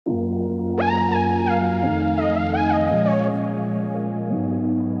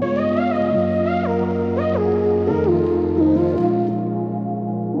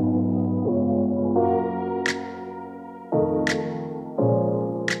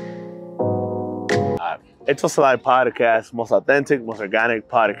alive. It's Alive podcast, most authentic, most organic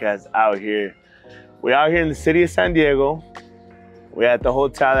podcast out here. We're out here in the city of San Diego. We're at the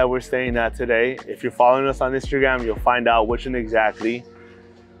hotel that we're staying at today. If you're following us on Instagram, you'll find out which one exactly.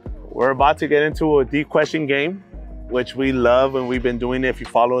 We're about to get into a deep question game, which we love and we've been doing it. If you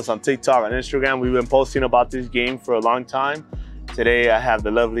follow us on TikTok, on Instagram, we've been posting about this game for a long time. Today, I have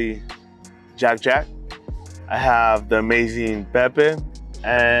the lovely Jack. I have the amazing Pepe.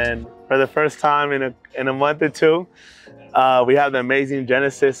 And for the first time in a month or two, we have the amazing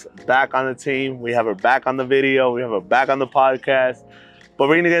Genesis back on the team. We have her back on the video. We have her back on the podcast. But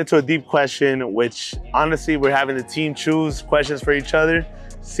we're gonna get into a deep question, which honestly, we're having the team choose questions for each other,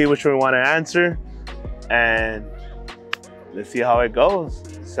 see which one we wanna answer, and let's see how it goes.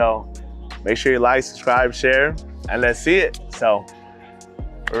 So make sure you like, subscribe, share, and let's see it. So,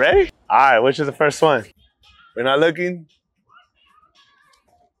 ready? All right, which is the first one? We're not looking?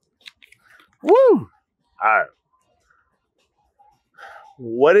 Woo! All right.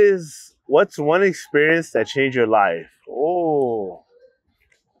 What's one experience that changed your life? Oh,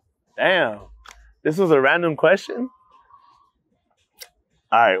 damn. This was a random question?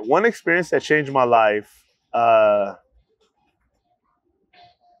 All right, one experience that changed my life,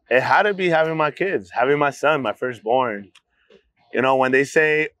 it had to be having my kids, having my son, my firstborn. You know, when they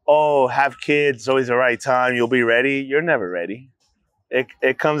say, oh, have kids, it's always the right time, you'll be ready, you're never ready.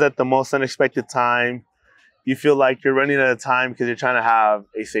 It comes at the most unexpected time. You feel like you're running out of time because you're trying to have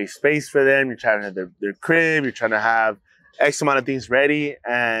a safe space for them. You're trying to have their crib. You're trying to have X amount of things ready.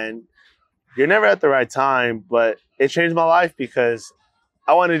 And you're never at the right time. But it changed my life because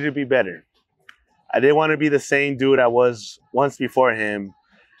I wanted to be better. I didn't want to be the same dude I was once before him.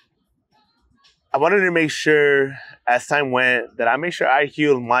 I wanted to make sure as time went that I make sure I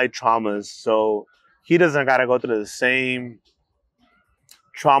healed my traumas so he doesn't got to go through the same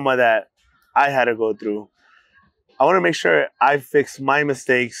trauma that I had to go through. I want to make sure I fix my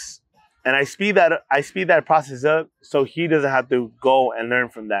mistakes and I speed that process up so he doesn't have to go and learn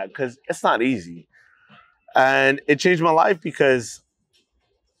from that, because it's not easy. And it changed my life because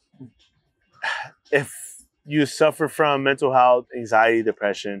if you suffer from mental health, anxiety,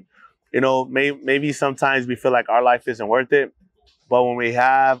 depression, you know, maybe sometimes we feel like our life isn't worth it. But when we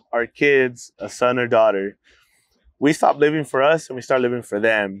have our kids, a son or daughter, we stop living for us and we start living for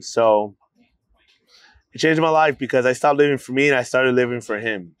them. So it changed my life because I stopped living for me and I started living for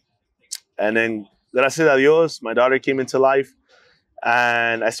him. And then, gracias a Dios, my daughter came into life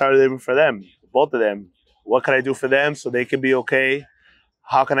and I started living for them, both of them. What can I do for them so they can be okay?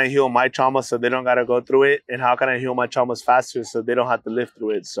 How can I heal my trauma so they don't got to go through it? And how can I heal my traumas faster so they don't have to live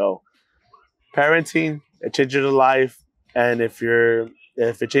through it? So parenting, it changes your life. And if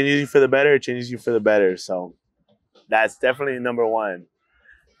it changes you for the better, it changes you for the better. So that's definitely number one.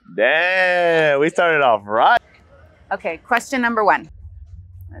 Damn, we started off right. Okay, question number one.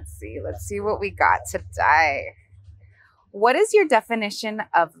 Let's see what we got today. What is your definition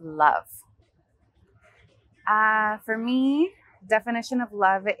of love? For me, definition of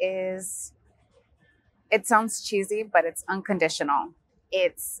love is, it sounds cheesy, but it's unconditional.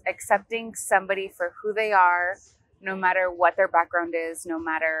 It's accepting somebody for who they are, no matter what their background is, no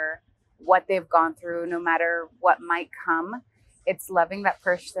matter what they've gone through, no matter what might come. It's loving that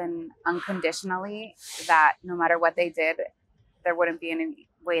person unconditionally, that no matter what they did, there wouldn't be any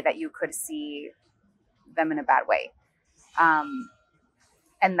way that you could see them in a bad way.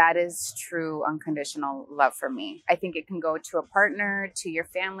 And that is true unconditional love for me. I think it can go to a partner, to your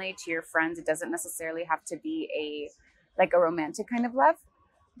family, to your friends. It doesn't necessarily have to be a romantic kind of love,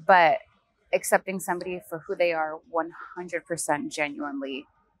 but accepting somebody for who they are 100% genuinely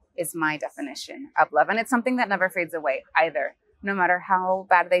is my definition of love. And it's something that never fades away either. No matter how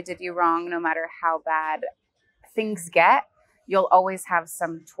bad they did you wrong, no matter how bad things get, you'll always have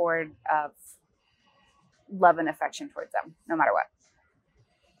some toward of love and affection towards them, no matter what.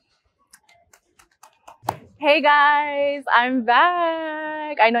 Hey guys, I'm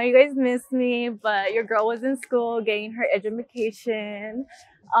back. I know you guys missed me, but your girl was in school getting her education.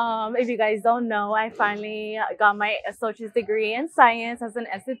 If you guys don't know, I finally got my associate's degree in science as an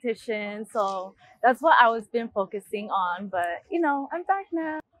esthetician. So that's what I was been focusing on. But, you know, I'm back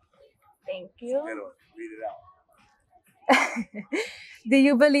now. Thank you. Read it out. Do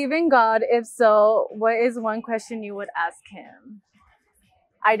you believe in God? If so, what is one question you would ask him?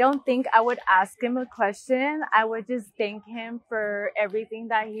 I don't think I would ask him a question. I would just thank him for everything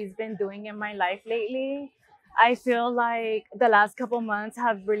that he's been doing in my life lately. I feel like the last couple months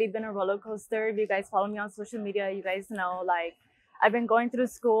have really been a roller coaster. If you guys follow me on social media, you guys know, like, I've been going through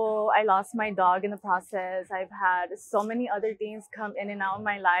school. I lost my dog in the process. I've had so many other things come in and out of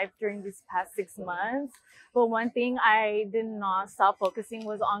my life during these past 6 months. But one thing I did not stop focusing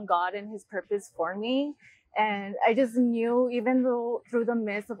was on God and his purpose for me. And I just knew, even though through the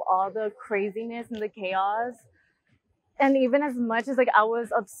midst of all the craziness and the chaos, and even as much as like I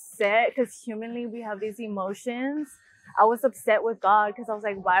was upset, because humanly we have these emotions, I was upset with God because I was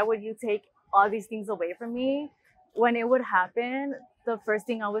like, why would you take all these things away from me? When it would happen, the first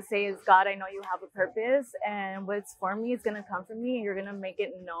thing I would say is, God, I know you have a purpose, and what's for me is going to come from me, and you're going to make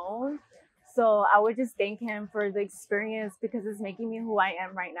it known. So I would just thank him for the experience, because it's making me who I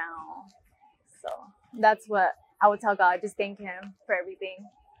am right now. So that's what I would tell God. Just thank him for everything.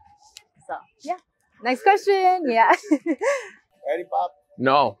 So yeah. Next question. Yeah. Ready, Pop?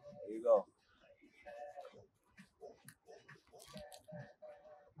 No. There you go.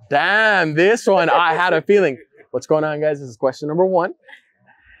 Damn, this one, I had a feeling. What's going on, guys? This is question number 1.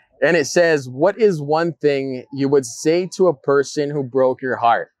 And it says, what is one thing you would say to a person who broke your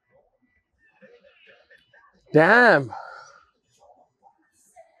heart? Damn.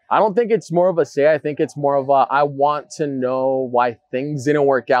 I don't think it's more of a say. I think it's more of a, I want to know why things didn't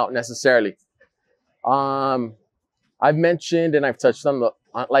work out necessarily. I've mentioned and I've touched on the,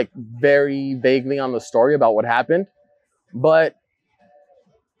 like very vaguely on the story about what happened, but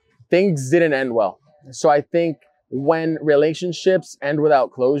things didn't end well. So I think when relationships end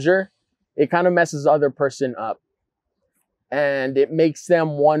without closure, it kind of messes the other person up. And it makes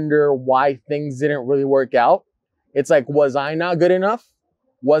them wonder why things didn't really work out. It's like, was I not good enough?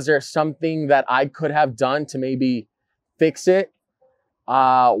 Was there something that I could have done to maybe fix it?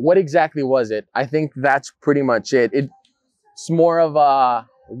 What exactly was it? I think that's pretty much it. It's more of a,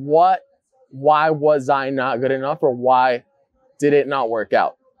 why was I not good enough, or why did it not work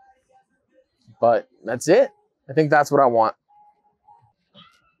out? But that's it. I think that's what I want.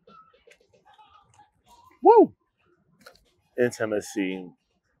 Woo! Intimacy.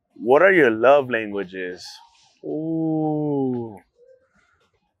 What are your love languages? Ooh.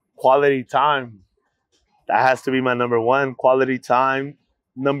 Quality time. That has to be my number 1. Quality time.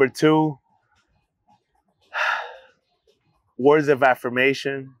 Number 2, words of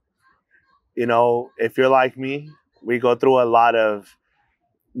affirmation. You know, if you're like me, we go through a lot of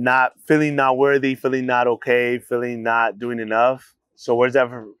not worthy, feeling not okay, feeling not doing enough. So words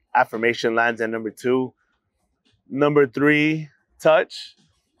of affirmation lands at number 2. Number 3, touch.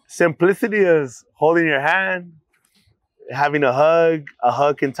 Simplicity is holding your hand, having a hug. A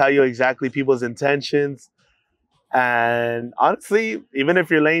hug can tell you exactly people's intentions. And honestly, even if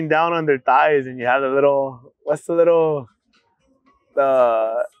you're laying down on their thighs and you have the little,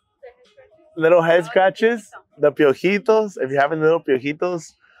 the little head scratches, the piojitos, if you're having little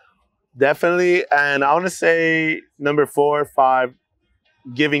piojitos, definitely. And I want to say number 4, 5,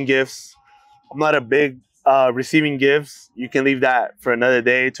 giving gifts. I'm not a big receiving gifts. You can leave that for another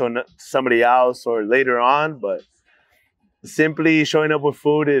day to somebody else or later on. But simply showing up with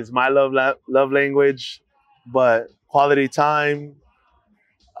food is my love language. But quality time,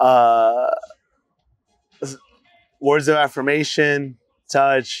 words of affirmation,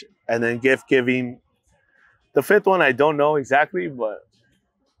 touch, and then gift giving. The 5th one I don't know exactly, but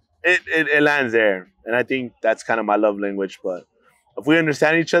it lands there. And I think that's kind of my love language. But if we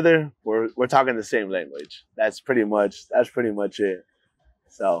understand each other, we're talking the same language. That's pretty much it.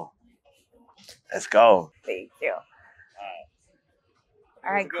 So let's go. Thank you.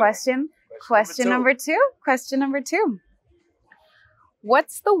 All right, question number two. Question number 2.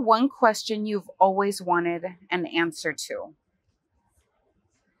 What's the one question you've always wanted an answer to?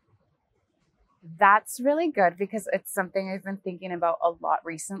 That's really good, because it's something I've been thinking about a lot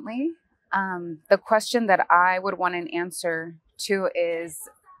recently. The question that I would want an answer to is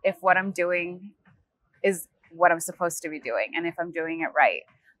if what I'm doing is what I'm supposed to be doing, and if I'm doing it right.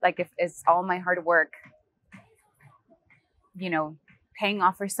 Like, if it's all my hard work, you know, paying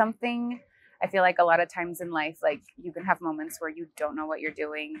off for something. I feel like a lot of times in life, like, you can have moments where you don't know what you're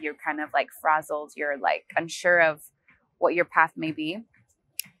doing. You're kind of like frazzled. You're like unsure of what your path may be.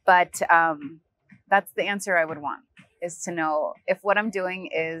 But that's the answer I would want, is to know if what I'm doing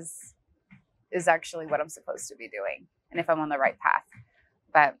is actually what I'm supposed to be doing, and if I'm on the right path.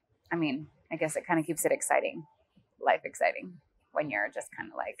 But I mean, I guess it kind of keeps it exciting, life exciting, when you're just kind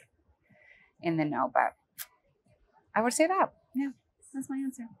of like in the know. But I would say that. Yeah, that's my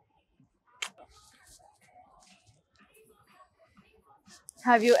answer.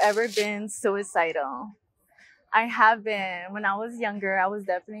 Have you ever been suicidal? I have been. When I was younger, I was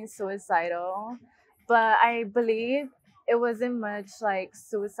definitely suicidal. But I believe it wasn't much like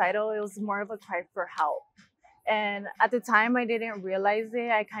suicidal. It was more of a cry for help. And at the time, I didn't realize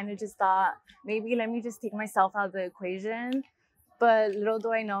it. I kind of just thought, maybe let me just take myself out of the equation. But little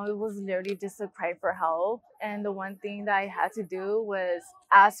do I know, it was literally just a cry for help. And the one thing that I had to do was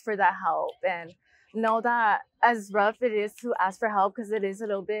ask for that help and know that as rough it is to ask for help, because it is a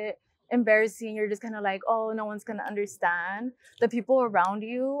little bit embarrassing. You're just kind of like, oh, no one's going to understand. The people around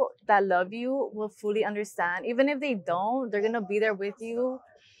you that love you will fully understand. Even if they don't, they're going to be there with you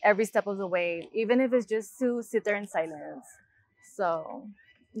every step of the way, even if it's just to sit there in silence. So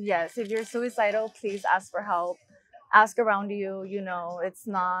yes, if you're suicidal, please ask for help. Ask around you. You know, it's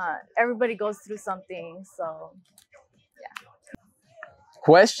not, everybody goes through something. So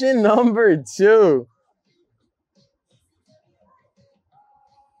Question number 2.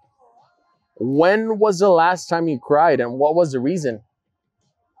 When was the last time you cried and what was the reason?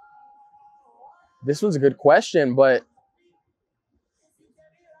 This was a good question, but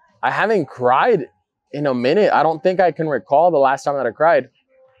I haven't cried in a minute. I don't think I can recall the last time that I cried.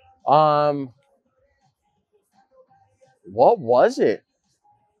 What was it?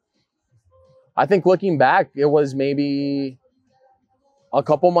 I think looking back, it was maybe a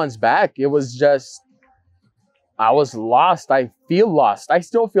couple months back. It was just, I was lost. I feel lost. I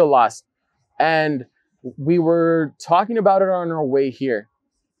still feel lost. And we were talking about it on our way here.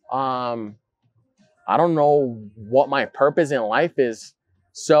 I don't know what my purpose in life is.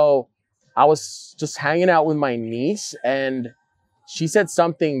 So I was just hanging out with my niece and she said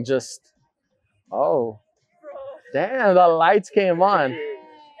something just, oh, damn, the lights came on.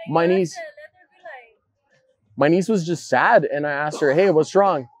 My niece was just sad and I asked her, hey, what's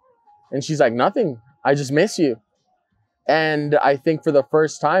wrong? And she's like, nothing. I just miss you. And I think for the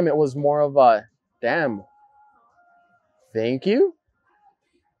first time, it was more of a, damn, thank you.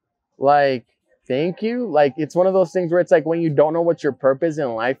 Like, thank you. Like, it's one of those things where it's like when you don't know what your purpose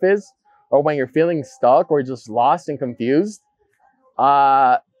in life is, or when you're feeling stuck or just lost and confused,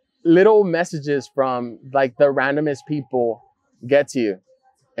 little messages from like the randomest people get to you.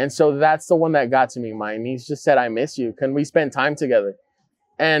 And so that's the one that got to me. My niece just said, I miss you. Can we spend time together?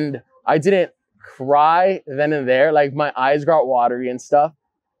 And I didn't cry then and there. Like my eyes got watery and stuff,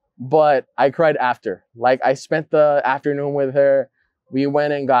 but I cried after. Like I spent the afternoon with her. We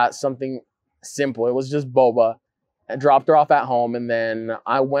went and got something simple. It was just boba. I dropped her off at home. And then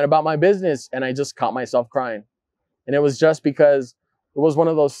I went about my business and I just caught myself crying. And it was just because it was one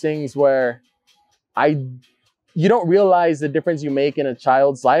of those things where you don't realize the difference you make in a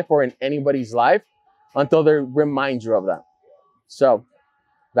child's life or in anybody's life until they remind you of that. So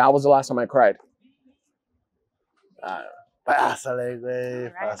that was the last time I cried. Pásale, güey,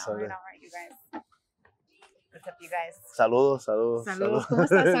 All right, pásale. you guys. What's up, you guys? Saludos. Saludos. ¿Cómo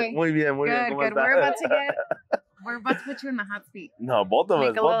estás hoy? Muy bien, muy bien. Good, ¿Cómo good. estás? We're about to put you in the hot seat. No, both of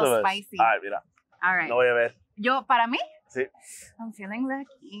Make us, a both little of us. spicy. All right, mira. All right. No voy a ver. Yo, para mí? Sí. I'm feeling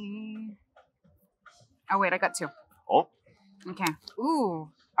lucky. Oh, wait, I got 2. Oh. Okay.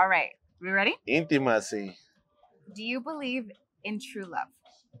 Ooh. All right. We ready? Intimacy. Do you believe in true love?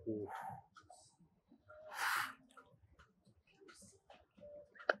 Ooh.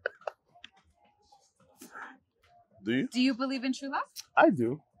 Do you? Do you believe in true love? I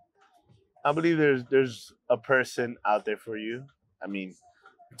do. I believe there's a person out there for you. I mean,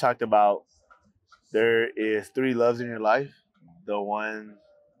 we talked about there is 3 loves in your life. The one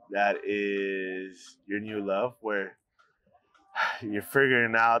that is your new love, where you're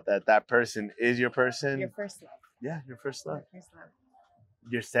figuring out that that person is your person. Your first love. Yeah, your first love. Your first love.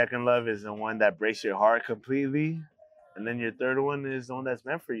 Your second love is the one that breaks your heart completely. And then your third one is the one that's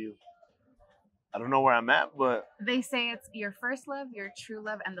meant for you. I don't know where I'm at, but... They say it's your first love, your true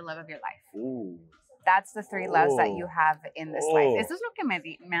love, and the love of your life. Ooh. That's the 3 loves that you have in this life. Oh. Eso es lo que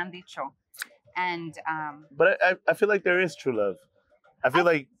me han dicho. And... But I feel like there is true love. I feel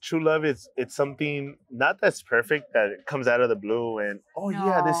like true love it's something not that's perfect, that it comes out of the blue and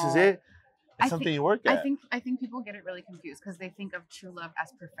yeah, this is it. It's something you work at. I think people get it really confused because they think of true love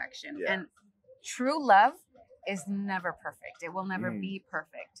as perfection. Yeah. And true love is never perfect. It will never be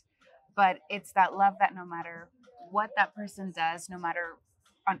perfect. But it's that love that no matter what that person does, no matter,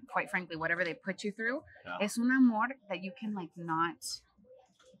 quite frankly, whatever they put you through, es un amor that you can like not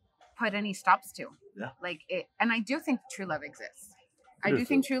put any stops to. Yeah. Like it, and I do think true love exists. I do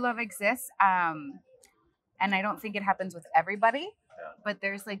think true love exists. And I don't think it happens with everybody. Yeah. But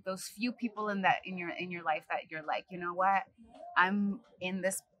there's like those few people in your life that you're like, you know what? I'm in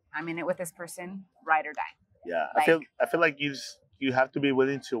it with this person, ride or die. Yeah. Like, I feel like you have to be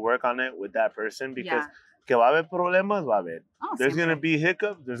willing to work on it with that person, because que va a haber problemas, va a haber. There's going to be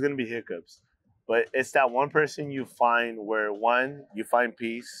hiccups, But it's that one person you find where 1, you find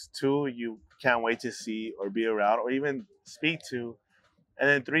peace, 2, you can't wait to see or be around or even speak to. And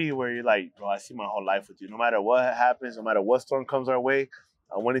then 3, where you're like, bro, I see my whole life with you. No matter what happens, no matter what storm comes our way,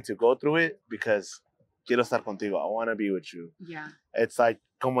 I wanted to go through it because quiero estar contigo. I want to be with you. Yeah. It's like,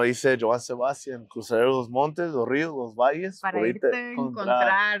 como dice Joan Sebastian, cruzaré los montes, los ríos, los valles. Para irte a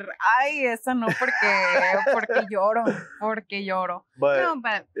encontrar. Ay, esa no, porque lloro. Porque lloro. But, no,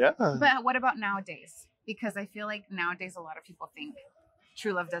 but, yeah. But what about nowadays? Because I feel like nowadays a lot of people think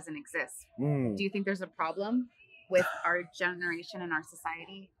true love doesn't exist. Do you think there's a problem with our generation and our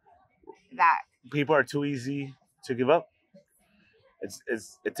society that people are too easy to give up?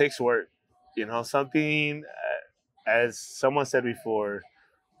 It takes work. You know, something, as someone said before,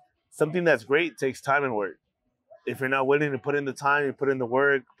 something that's great takes time and work. If you're not willing to put in the time, you put in the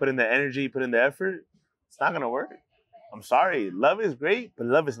work, put in the energy, put in the effort, it's not going to work. I'm sorry. Love is great, but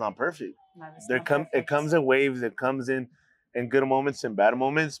love is not perfect. It comes in waves. It comes in good moments and bad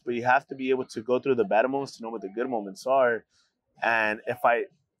moments, but you have to be able to go through the bad moments to know what the good moments are. And if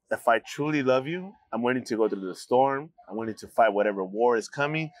I truly love you, I'm willing to go through the storm. I'm willing to fight whatever war is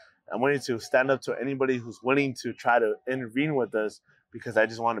coming. I'm willing to stand up to anybody who's willing to try to intervene with us because I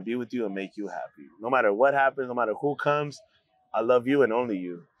just want to be with you and make you happy. No matter what happens, no matter who comes, I love you and only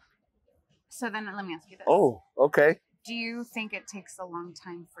you. So then let me ask you this. Oh, okay. Do you think it takes a long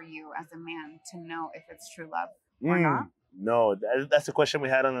time for you as a man to know if it's true love or not? No, that's the question we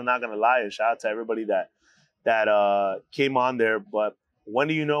had on the Not Gonna Lie. And shout out to everybody that came on there. But when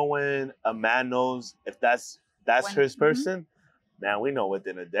do you know when a man knows if that's his person? Man, we know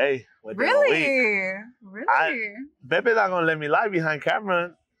within a day. Within a week. Really? Pepe's not gonna let me lie behind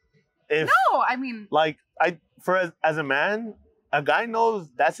camera. No, I mean, like as a man, a guy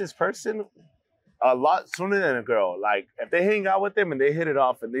knows that's his person a lot sooner than a girl. Like if they hang out with them and they hit it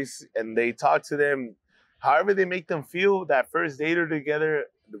off and they talk to them, however they make them feel that first date or together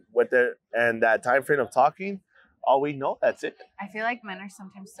with and that time frame of talking, all we know, that's it. I feel like men are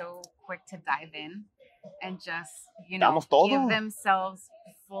sometimes so quick to dive in and just, give themselves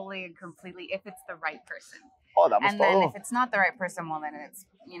fully and completely if it's the right person. And then if it's not the right person, well, then it's,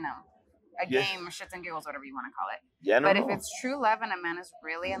 a game, shits and giggles, whatever you want to call it. Yeah, but if it's true love and a man is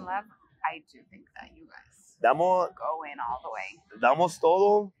really in love, I do think that you guys go in all the way. Damos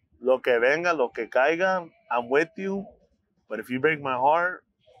todo, lo que venga, lo que caiga, I'm with you. But if you break my heart,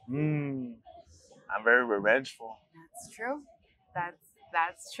 I'm very revengeful. That's true.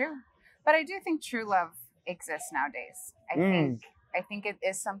 That's true. But I do think true love exists nowadays. I think it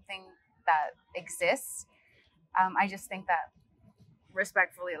is something that exists. I just think that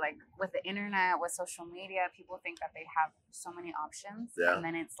respectfully, like with the internet, with social media, people think that they have so many options. Yeah. And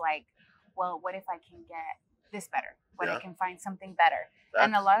then it's like, well, what if I can get this better? What I can find something better?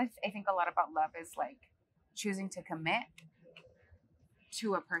 And I think a lot about love is like choosing to commit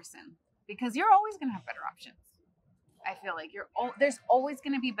to a person because you're always going to have better options. I feel like there's always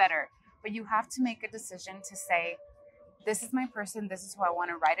going to be better, but you have to make a decision to say, this is my person. This is who I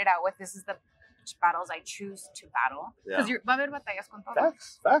want to ride it out with. This is the battles I choose to battle. Because va a haber batallas con todo.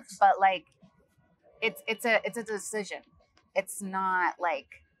 Facts. But like, it's a decision. It's not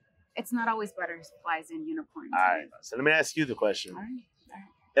always butterflies and unicorns. All right. So let me ask you the question. All right.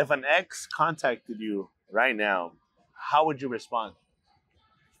 If an ex contacted you right now, how would you respond?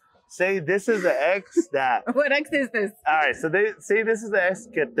 Say this is the ex that... What ex is this? All right. So they say this is the ex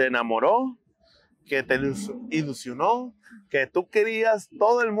que te enamoró, que te ilusionó, que tú querías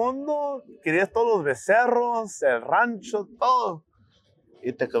todo el mundo, querías todos los becerros, el rancho, todo.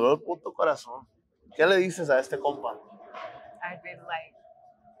 Y te quebró el puto corazón. ¿Qué le dices a este compa? I'd be like,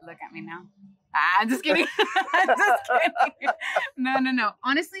 look at me now. I'm just kidding. I'm just kidding. No.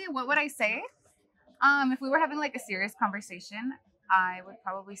 Honestly, what would I say? If we were having like a serious conversation, I would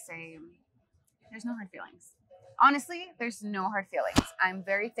probably say there's no hard feelings. Honestly, there's no hard feelings. I'm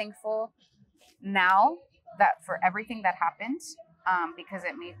very thankful now that for everything that happened, because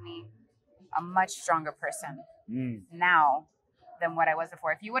it made me a much stronger person now than what I was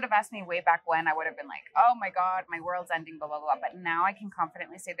before. If you would have asked me way back when, I would have been like, oh my God, my world's ending, blah, blah, blah. But now I can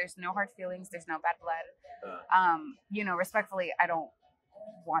confidently say there's no hard feelings. There's no bad blood. Respectfully, I don't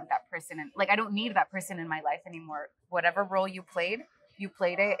want that person. I don't need that person in my life anymore. Whatever role you played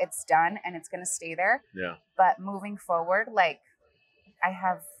it, it's done, and it's going to stay there. Yeah. But moving forward, I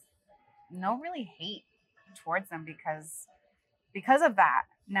have no really hate towards them because of that.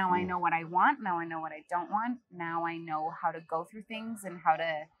 Now I know what I want. Now I know what I don't want. Now I know how to go through things and how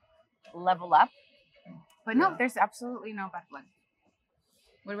to level up. But no, there's absolutely no bad blood.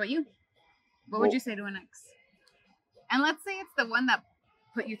 What about you? What would you say to an ex? And let's say it's the one that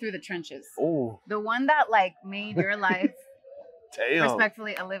put you through the trenches. Oh. The one that made your life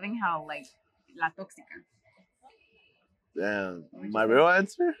respectfully a living hell. La tóxica. Damn. Would you My say? real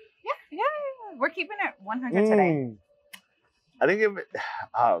answer? Yeah. We're keeping it 100 today. I think if it,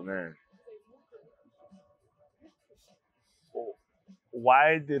 oh man.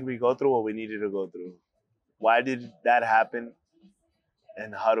 Why did we go through what we needed to go through? Why did that happen?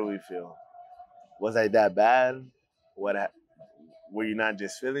 And how do we feel? Was I that bad? Were you not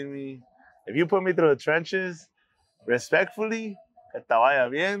just feeling me? If you put me through the trenches, respectfully, que te vaya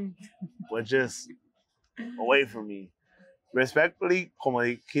bien, was just away from me. Respectfully, como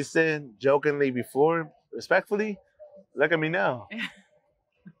dijiste jokingly before, respectfully, look at me now.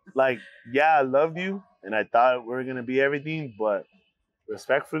 Like, yeah, I loved you and I thought we were going to be everything, but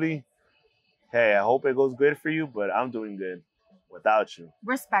respectfully, hey, I hope it goes good for you, but I'm doing good without you.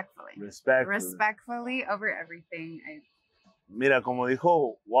 Respectfully. Respectfully. Respectfully over everything. Mira, como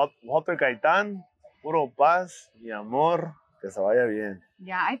dijo Walter Gaitán, puro paz y amor, que se vaya bien.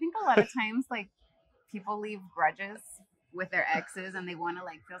 Yeah, I think a lot of times, like, people leave grudges with their exes and they want to,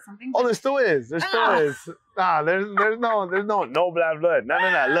 like, feel something. Oh, there still is. There still is. Nah, there's no bad blood. No.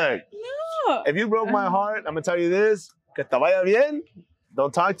 Look, No. if you broke my heart, I'm gonna tell you this: que te vaya bien.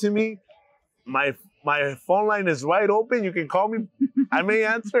 Don't talk to me. My phone line is wide open. You can call me. I may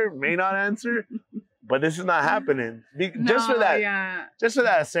answer, may not answer, but this is not happening. Just for that. Yeah. Just for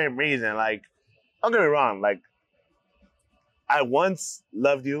that same reason. Like, don't get me wrong. Like, I once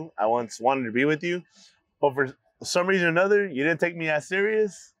loved you. I once wanted to be with you, but for some reason or another, you didn't take me as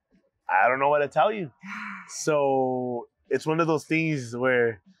serious. I don't know what to tell you. So it's one of those things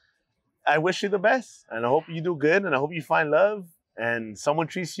where I wish you the best, and I hope you do good, and I hope you find love, and someone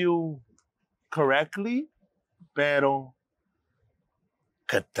treats you correctly, pero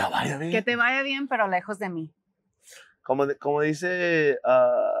que te vaya bien. Que te vaya bien, pero lejos de mí. Como dice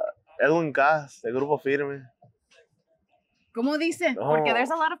Edwin Cass, de Grupo Firme. ¿Cómo dice? No. Porque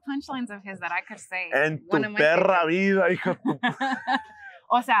there's a lot of punchlines of his that I could say. En tu One of my perra favorites. vida, hijo.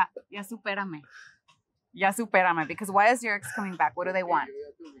 O sea, ya supérame. Ya supérame. Because why is your ex coming back? What do they want?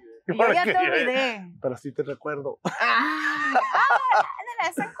 Yo ya te olvidé. Pero sí te recuerdo.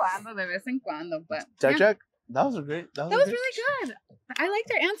 De vez en cuando. But Check, yeah, check. That was great. that was really good. I liked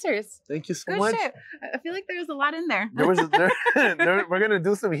their answers. Thank you so Good much. shit. I feel like there's a lot in there. We're gonna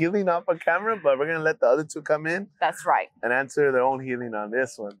do some healing off on camera, but we're gonna let the other two come in That's right. and answer their own healing on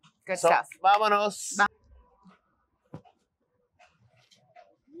this one. Good So, stuff. vámonos. Bye.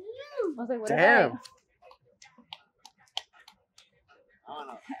 I was like, what Damn. did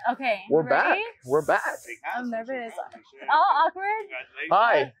Okay. We're back. ready? We're back. I'm nervous. Oh, awkward.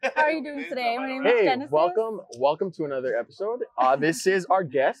 Hi. How are you doing today? My name is Hey, Genesis. welcome to another episode. This is our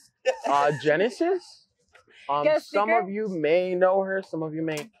guest, Genesis. Guest Some speaker? of you may know her. Some of you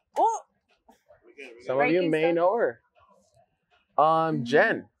may. Oh, Some of you Breaking may stuff. know her.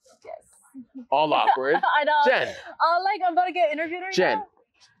 Jen. yes. All awkward. I know. Jen. I'm about to get interviewed right Jen. now.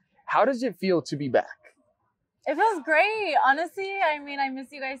 How does it feel to be back? It feels great, honestly. I mean, I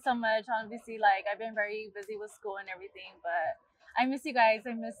miss you guys so much. Obviously, like, I've been very busy with school and everything, but I miss you guys.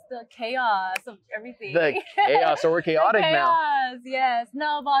 I miss the chaos of everything. The chaos. So we're chaotic now. Chaos, yes.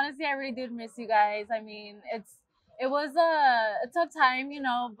 No, but honestly, I really did miss you guys. I mean, it was a tough time, you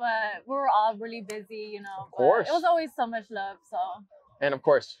know, but we were all really busy, you know. Of course. It was always so much love, so. And of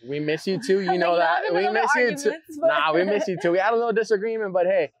course, we miss you too. You know Like, that. having We little miss you too. arguments, but- Nah, we miss you too. We had a little disagreement, but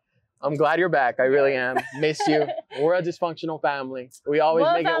hey, I'm glad you're back. I really am. Miss you. We're a dysfunctional family. We always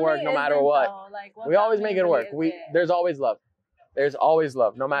What make it work family no matter isn't, what. though? Like, what We always family make it work. really isn't? There's always love. There's always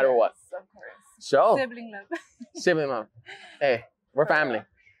love, no matter what. Yes, of course. So, Sibling love. sibling love. Hey, we're family.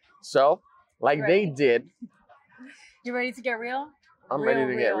 So, like they Right. did, You ready to get real? I'm ready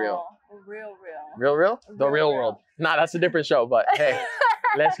to get real. Real. Real? The Real, real real. world. Nah, that's a different show, but hey,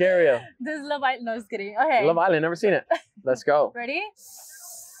 let's get real. This is Love Island. No, just kidding. Okay. Love Island, never seen it. Let's go. Ready?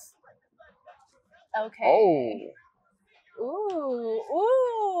 Okay. Oh,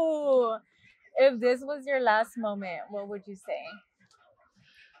 Ooh. If this was your last moment, what would you say?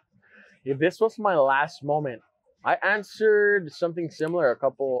 if this was my last moment, I answered something similar a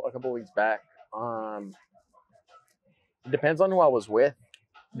couple weeks back. Depends on who I was with.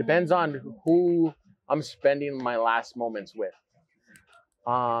 Depends on who I'm spending my last moments with.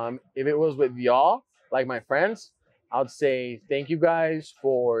 If it was with y'all, like my friends, I would say thank you guys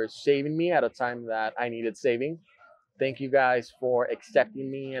for saving me at a time that I needed saving. Thank you guys for accepting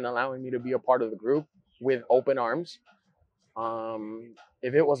me and allowing me to be a part of the group with open arms.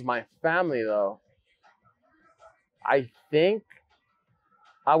 If it was my family though, I think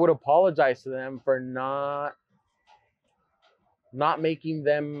I would apologize to them for not making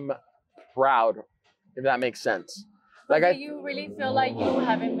them proud, if that makes sense. Like do you really feel like you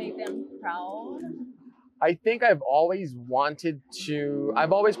haven't made them proud? I think I've always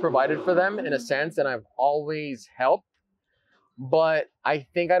provided for them in a sense, and I've always helped. But I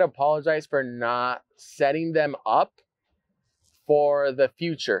think I'd apologize for not setting them up for the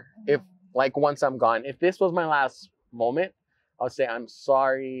future. If, like, once I'm gone, if this was my last moment, I'll say, I'm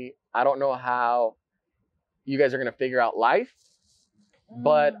sorry. I don't know how you guys are going to figure out life,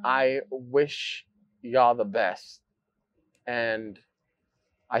 but I wish y'all the best. And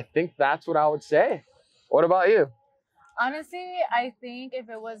I think that's what I would say. What about you? Honestly, I think if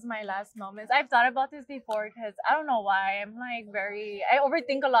it was my last moments, I've thought about this before because I don't know why. I'm like I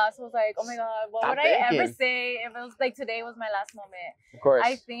overthink a lot. So I was like, oh my God, what would I ever say if it was like today was my last moment? Of course.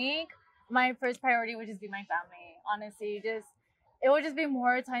 I think my first priority would just be my family. Honestly, it would just be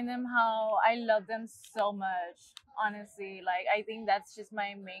more telling them how I love them so much. Honestly, like I think that's just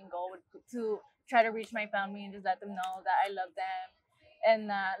my main goal, to try to reach my family and just let them know that I love them.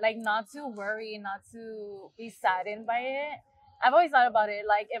 And like not to worry, not to be saddened by it. I've always thought about it.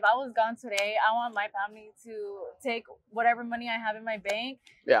 Like if I was gone today, I want my family to take whatever money I have in my bank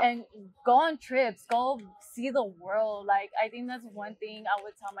and go on trips, go see the world. Like I think that's one thing I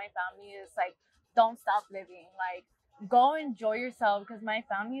would tell my family is like, don't stop living. Like go enjoy yourself, because my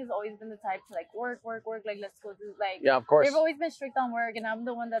family has always been the type to like work. Like let's go do like of course. They've always been strict on work, and I'm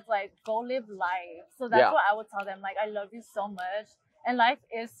the one that's like go live life. So that's what I would tell them. Like I love you so much. And life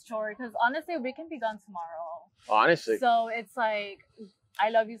is short, because honestly, we can be gone tomorrow. Honestly. So it's like,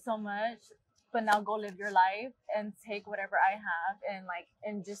 I love you so much, but now go live your life and take whatever I have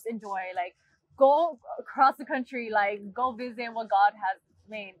and just enjoy. Like, go across the country, like, go visit what God has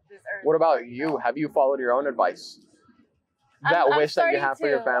made this earth. What about you? Have you followed your own advice? That wish that you have for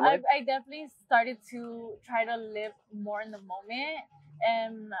your family? I definitely started to try to live more in the moment.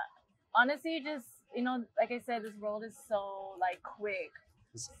 And honestly, just, like I said, this world is so like quick.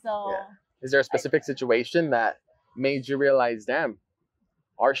 So is there a specific situation that made you realize, damn,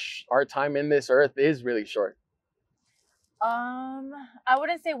 our time in this earth is really short? I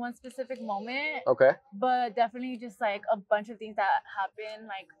wouldn't say one specific moment. Okay. But definitely just like a bunch of things that happen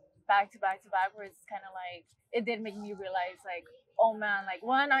like back to back, where it's kind of like it did make me realize like, oh man, like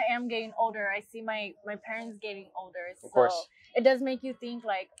one, I am getting older. I see my parents getting older. Of course. It does make you think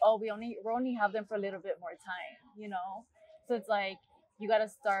like, oh, we only have them for a little bit more time, So it's like you gotta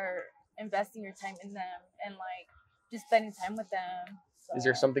start investing your time in them and like just spending time with them. So. Is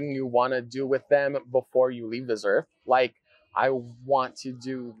there something you want to do with them before you leave this earth? Like, I want to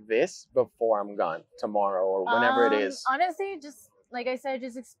do this before I'm gone tomorrow or whenever it is. Honestly, just like I said,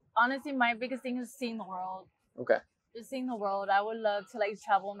 honestly, my biggest thing is seeing the world. Okay. Just seeing the world. I would love to like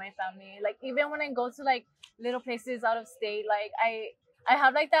travel with my family. Like even when I go to like little places out of state, like I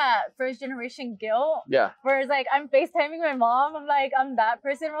have like that first generation guilt. Yeah. Where it's like I'm FaceTiming my mom. I'm like, I'm that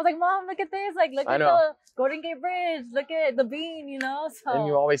person. I was like, Mom, look at this. Like, look at the Golden Gate Bridge. Look at the bean, So. And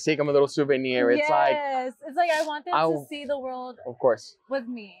you always take them a little souvenir. It's it's like I want them to see the world. Of course. With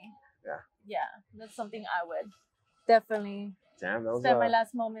me. Yeah. Yeah, that's something I would definitely. Damn, that was spend my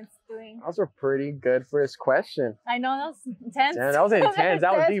last moments doing. That was a pretty good first question. I know, that was intense. Damn, that was intense.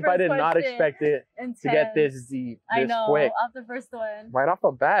 That was deep. I did not expect it to get this deep, this quick. Off the first one. Right off the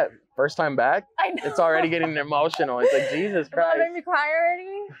bat. First time back. I know. It's already getting emotional. It's like, Jesus Christ. That made me cry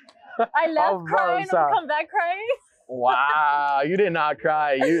already. I left crying and come back crying. Wow, you did not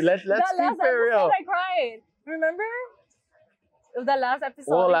cry. Let's keep it real. I cried. Remember? It was that last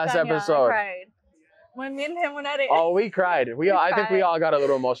episode. What last episode? I cried. When me and him went at it. Oh, we cried. I think we all got a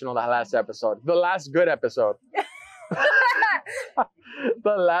little emotional that last episode. The last good episode.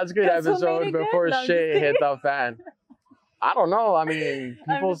 The last good episode before shit hit the fan. I don't know. I mean,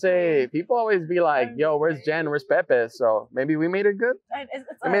 people always be like, yo, where's Jen? Where's Pepe? So maybe we made it good.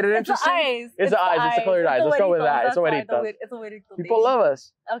 We made it interesting. It's the eyes. It's the colored eyes. Let's go with that. It's a Huerito. People love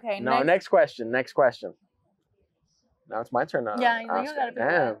us. Okay. No, next question. Now it's my turn now. Yeah, you gotta be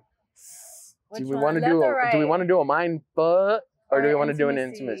damn. Do we want to do a mind fuck or do we want to do an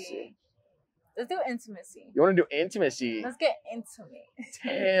intimacy? Let's do intimacy. You want to do intimacy? Let's get intimate.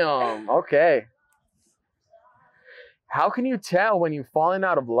 Damn. Okay. How can you tell when you've fallen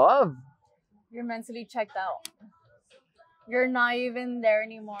out of love? You're mentally checked out. You're not even there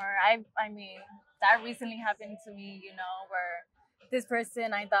anymore. I mean, that recently happened to me, where this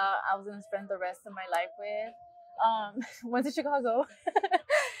person I thought I was going to spend the rest of my life with went to Chicago.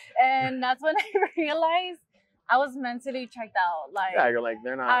 And that's when I realized I was mentally checked out. Like, yeah, you're like,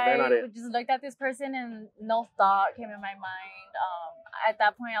 they're not it. I just looked at this person and no thought came in my mind. At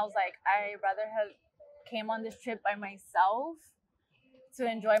that point, I was like, I rather have came on this trip by myself to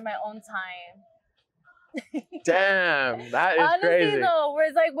enjoy my own time Damn, that is Honestly, crazy. though, where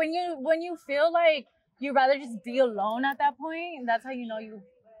it's like when you feel like you'd rather just be alone at that point, that's how you know you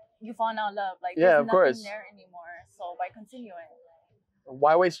found out love. Like Yeah, there's of nothing course. there anymore. So by continuing.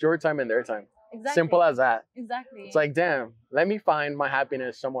 Why waste your time and their time? Exactly. Simple as that. Exactly. It's like, damn, let me find my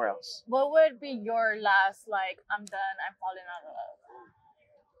happiness somewhere else. What would be your last, like, I'm done, I'm falling out of love?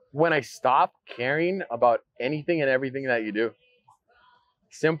 When I stop caring about anything and everything that you do.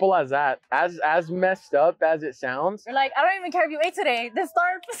 Simple as that. As messed up as it sounds, You're like, I don't even care if you ate today. This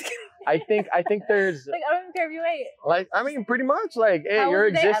start. I think there's Like, I don't even care if you ate. like, I mean, pretty much like, hey, How your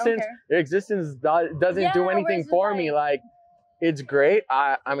was the day? I don't existence, care. your existence doesn't Yeah, do where anything it's for just me. like- Like, it's great.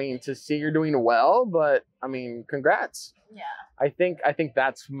 I mean, to see you're doing well, but I mean, congrats. Yeah. I think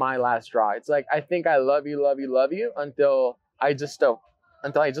that's my last straw. It's like, I think I love you until I just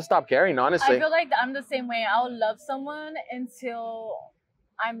stop caring, honestly. I feel like I'm the same way. I'll love someone until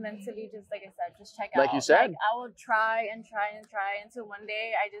I'm mentally just, like I said, just check out. Like you said. Like, I will try and try and try until one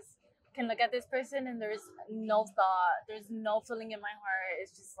day I just can look at this person and there's no thought, there's no feeling in my heart.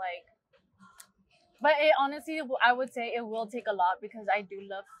 It's just like, but it honestly, I would say it will take a lot because I do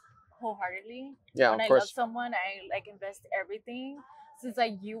love wholeheartedly. Yeah, When of I course. love someone, I like invest everything. So it's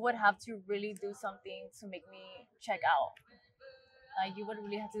like you would have to really do something to make me check out. Like you would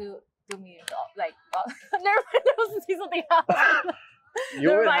really have to do me like never mind, I was to see something else. You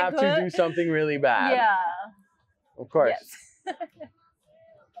Never would mind, have to good. do something really bad. Yeah. Of course. Yes.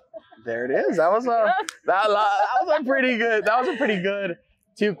 There it is. That was a pretty good. That was a pretty good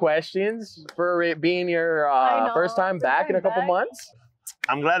 2 questions for it being your I know. first time back in a couple Back. months.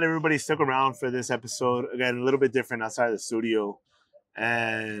 I'm glad everybody stuck around for this episode. Again, a little bit different outside of the studio.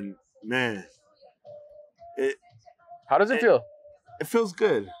 And man, How does it feel it feels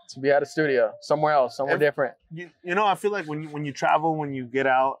good. to be at a studio somewhere else, somewhere different? You know, I feel like when you travel, when you get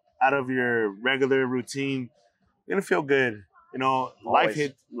out of your regular routine, you're gonna feel good. You know,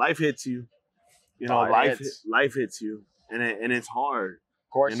 Always. life hits you. You know, Oh, it hits. life hits you, and it's hard.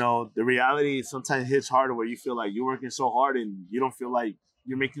 Of course. You know, the reality sometimes hits harder where you feel like you're working so hard and you don't feel like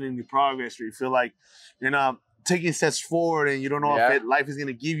you're making any progress, or you feel like you're not taking steps forward, and you don't know Yeah. if life is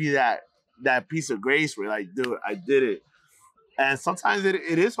gonna give you that piece of grace where you're like, dude, I did it. And sometimes it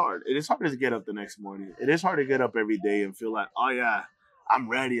is hard. It is hard to get up the next morning. It is hard to get up every day and feel like, oh yeah, I'm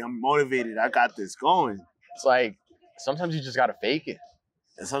ready. I'm motivated. I got this going. It's like sometimes you just gotta fake it.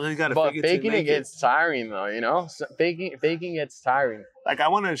 And sometimes you gotta But fake it. to faking it make gets tiring, though. You know, faking gets tiring. Like, I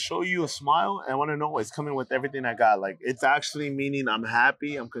want to show you a smile, and I want to know it's coming with everything I got. Like, it's actually meaning I'm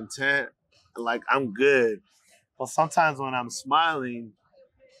happy, I'm content, like I'm good. But sometimes when I'm smiling,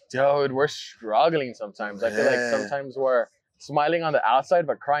 Dude, we're struggling sometimes. I feel like Yeah. sometimes we're smiling on the outside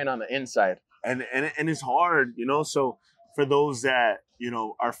but crying on the inside. and it's hard, you know. So for those that, you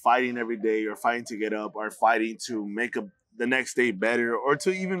know, are fighting every day, or fighting to get up, or fighting to make the next day better, or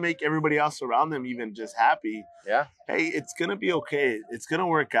to even make everybody else around them even just happy, Yeah. hey, it's gonna be okay. It's gonna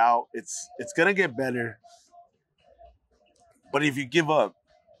work out. It's gonna get better. But if you give up,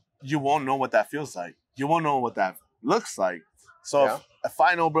 you won't know what that feels like. You won't know what that looks like. So Yeah. if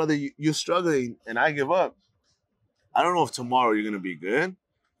I know, brother, you're struggling and I give up, I don't know if tomorrow you're gonna be good.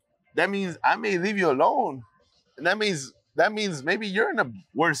 That means I may leave you alone, and that means maybe you're in a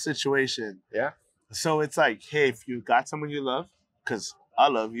worse situation. Yeah. So it's like, hey, if you got someone you love, because I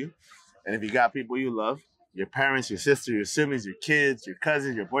love you, and if you got people you love, your parents, your sister, your siblings, your kids, your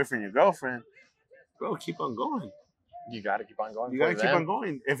cousins, your boyfriend, your girlfriend, bro, keep on going. You gotta keep on going. You for gotta keep them. on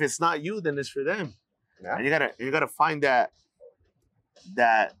going. If it's not you, then it's for them. Yeah. And you gotta find that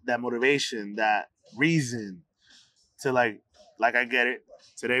motivation, that reason to like I get it.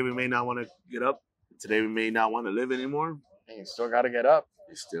 Today we may not want to get up. Today we may not want to live anymore. And you still gotta get up.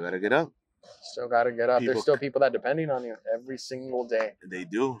 You still gotta get up. Still gotta get up. People- There's still people that depending on you every single day. And they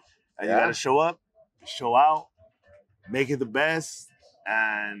do. And Yeah. you gotta show up, show out, make it the best.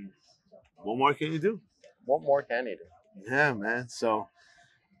 And what more can you do? What more can you do? Yeah, man. So,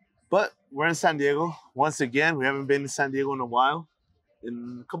 but we're in San Diego once again. We haven't been in San Diego in a while,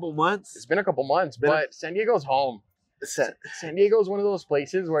 in a couple months. It's been a couple months, Been a- but San Diego's home. San- San Diego is one of those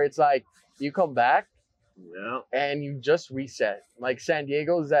places where it's like you come back yeah. and you just reset. Like San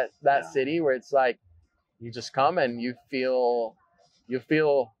Diego's that Yeah. city where it's like you just come and you feel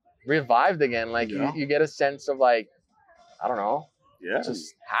revived again. Like Yeah. you get a sense of like, I don't know, Yeah.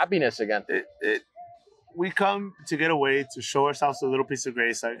 just happiness again. We come to get away, to show ourselves a little piece of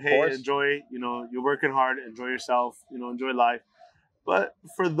grace. Like, hey, course. enjoy, you know, you're working hard, enjoy yourself, you know, enjoy life. But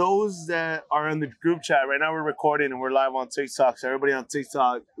for those that are in the group chat, right now we're recording and we're live on TikTok. So everybody on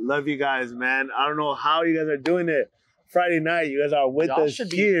TikTok, love you guys, man. I don't know how you guys are doing it. Friday night. You guys are with Y'all us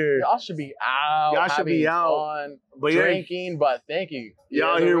should here. Y'all should be out. Y'all should be having out. fun, But drinking. But thank you.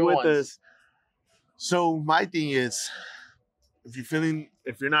 Y'all You're the here real with ones. us. So my thing is, if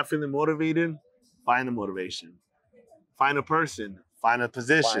you're not feeling motivated, find the motivation. Find a person. Find a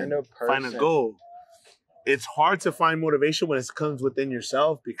position. Find a goal. It's hard to find motivation when it comes within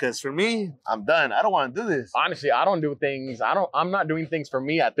yourself, because for me, I'm done. I don't want to do this. Honestly, I don't do things. I'm not doing things for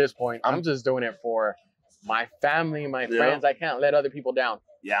me at this point. I'm just doing it for my family, my friends. I can't let other people down.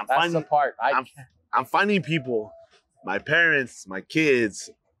 Yeah, That's the part. I'm finding people, my parents, my kids,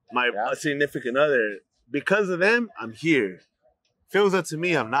 my significant other. Because of them, I'm here. Feels up to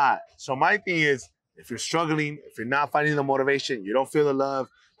me, I'm not. So my thing is, if you're struggling, if you're not finding the motivation, you don't feel the love,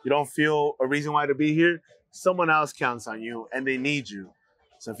 you don't feel a reason why to be here, someone else counts on you and they need you.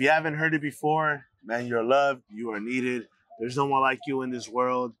 So if you haven't heard it before, man, you're loved, you are needed. There's no one like you in this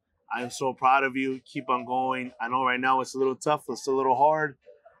world. I am so proud of you. Keep on going. I know right now it's a little tough, it's a little hard,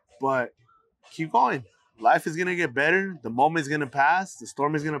 but keep going. Life is going to get better. The moment is going to pass. The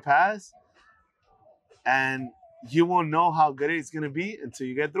storm is going to pass. And you won't know how good it's going to be until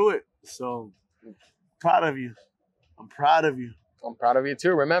you get through it. So, proud of you. I'm proud of you. I'm proud of you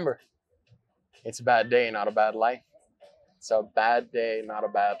too. Remember, it's a bad day, not a bad life. It's a bad day, not a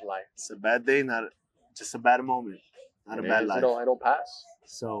bad life. It's a bad day, not just a bad moment. Not a bad life. It'll pass.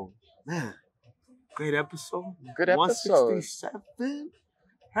 So, man, great episode. Good episode. 167,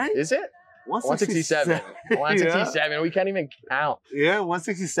 right? Is it? 167. 167. Yeah. We can't even count. Yeah,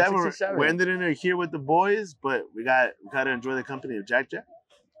 167. We're ending it here with the boys, but we got to enjoy the company of Jack,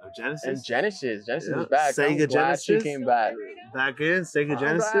 of Genesis. And Genesis is back. Sega Genesis. She came back. Back in Sega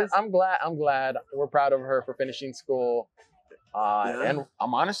Genesis. I'm glad. We're proud of her for finishing school. And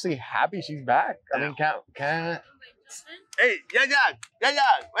I'm honestly happy she's back. I mean, can't. Hey, yeah,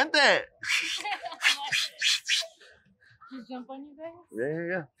 vente. Just jump on you guys?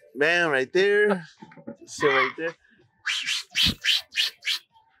 Yeah. Man, right there. Sit right there.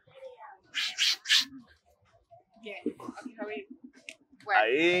 Yeah. Okay, hurry.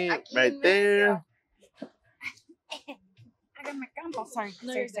 Ahí, right there. Sorry.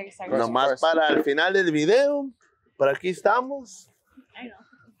 Nomás para el final del video. Por aquí estamos.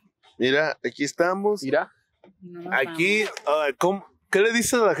 Mira, aquí estamos. Mira. Aquí, ¿qué le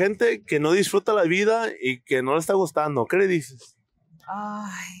dices a la gente que no disfruta la vida y que no le está gustando? ¿Qué le dices?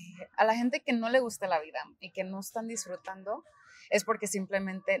 Ay, a la gente que no le gusta la vida y que no están disfrutando es porque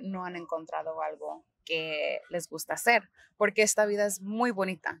simplemente no han encontrado algo que les gusta hacer, porque esta vida es muy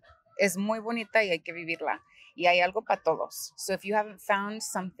bonita y hay que vivirla y hay algo para todos. So if you haven't found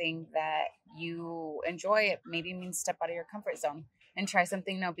something that you enjoy, it maybe means step out of your comfort zone and try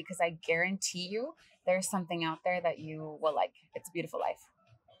something new, because I guarantee you there's something out there that you will like. It's a beautiful life.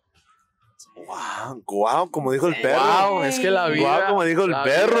 Wow, como dijo el perro. Wow, es que la vida. Wow, como dijo el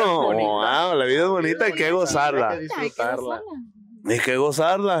perro. Wow, la vida es bonita, hay que gozarla. Hay que disfrutarla. Hay que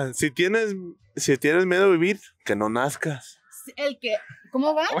gozarla. Si tienes miedo de vivir, que no nazcas.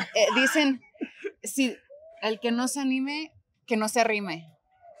 ¿Cómo va? Dicen, si el que no se anime, que no se arrime.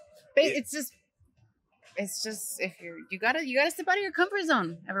 It's just if you gotta step out of your comfort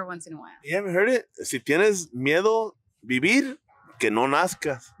zone every once in a while. You haven't heard it? Si tienes miedo vivir, que no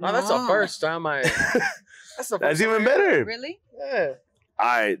nazcas. No, that's the first time That's even better. Really? Yeah. All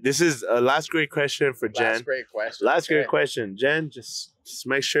right, this is a last great question for Jen. Last great question. Jen, just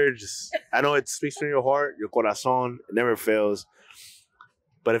make sure, I know it speaks from your heart, your corazón, it never fails.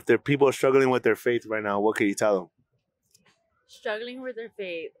 But if there are people struggling with their faith right now, what can you tell them? Struggling with their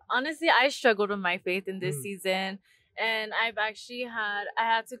faith. Honestly, I struggled with my faith in this season. And I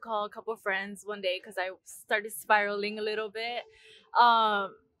had to call a couple friends one day because I started spiraling a little bit.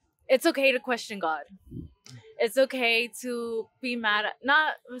 It's okay to question God. It's okay to be mad at,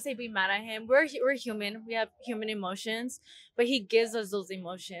 not say be mad at him. We're human. We have human emotions, but he gives us those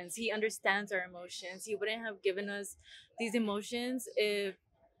emotions. He understands our emotions. He wouldn't have given us these emotions if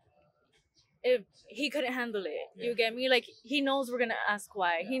he couldn't handle it. Yeah. You get me? Like, he knows we're going to ask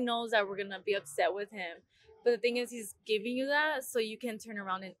why. He knows that we're going to be upset with him. But the thing is, he's giving you that so you can turn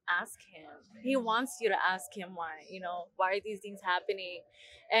around and ask him. He wants you to ask him why, why are these things happening?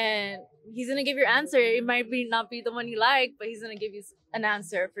 And he's going to give your answer. It might not be the one you like, but he's going to give you an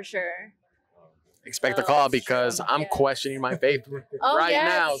answer for sure. Expect a call because I'm questioning my faith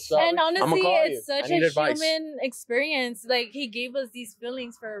now. So and honestly, it's such a advice. human experience. Like, he gave us these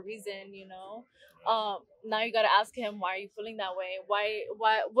feelings for a reason, Now you got to ask him, why are you feeling that way? Why,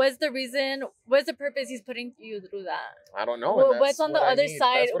 what's the reason? What's the purpose he's putting you through that? I don't know. What's on the other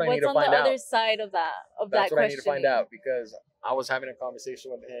side? What's on the other side of that? That's what I need to find out, because I was having a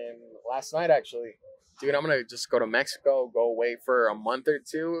conversation with him last night, actually. dude, I'm gonna just go to Mexico, go away for a month or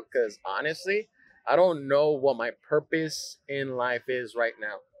two, because honestly, I don't know what my purpose in life is right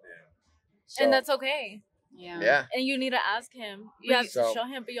now. So, And that's okay. yeah, And you need to ask him. You have to So- show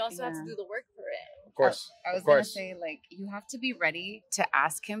him, but you also have to do the work for it. of course. I was of gonna course. say, like, you have to be ready to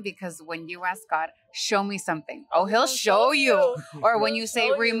ask him, because when you ask God, show me something, oh, he'll show you. Or when you say,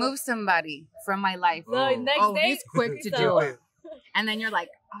 Show you. remove somebody from my life, The next oh, day, he's quick to do it. And then you're like,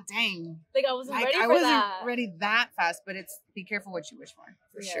 oh, dang. Like I wasn't Like, ready I for wasn't that. ready that fast, but it's be careful what you wish for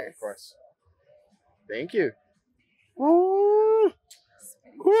Yes. sure. Of course. Thank you. Woo.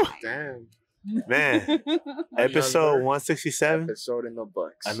 Woo. Damn. Man, episode Another 167. Episode in the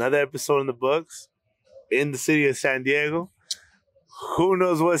books. Another episode in the books in the city of San Diego. Who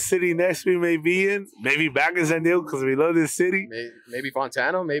knows what city next we may be in? Maybe back in San Diego because we love this city. Maybe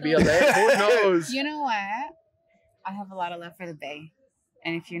Fontana, maybe LA. Who knows? You know what? I have a lot of love for the Bay.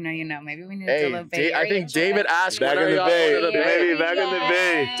 And if you know, you know. Maybe we need to Hey, do a Bay I think Area David trip. asked Back when in are the y'all Bay. going to the Bay. Maybe back in the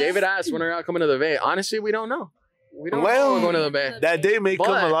Bay. David asked when are y'all coming to the Bay. Honestly, we don't know. We don't know Well, when we're going to the Bay. That day may come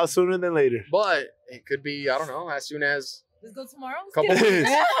But- a lot sooner than later. But it could be, I don't know, as soon as Let's go tomorrow. a couple weeks.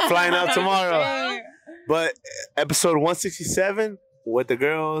 Flying out tomorrow. But episode 167 with the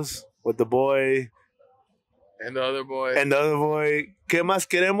girls, with the boy, And the other boy. and the other boy. ¿Qué más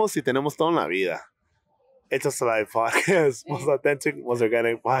queremos si tenemos todo en la vida? It's a live podcast. Most authentic, most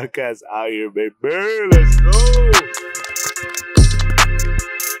organic podcast out here, baby. Let's go.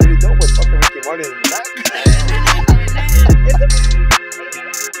 Pretty dope with fucking Ricky Martin in the back.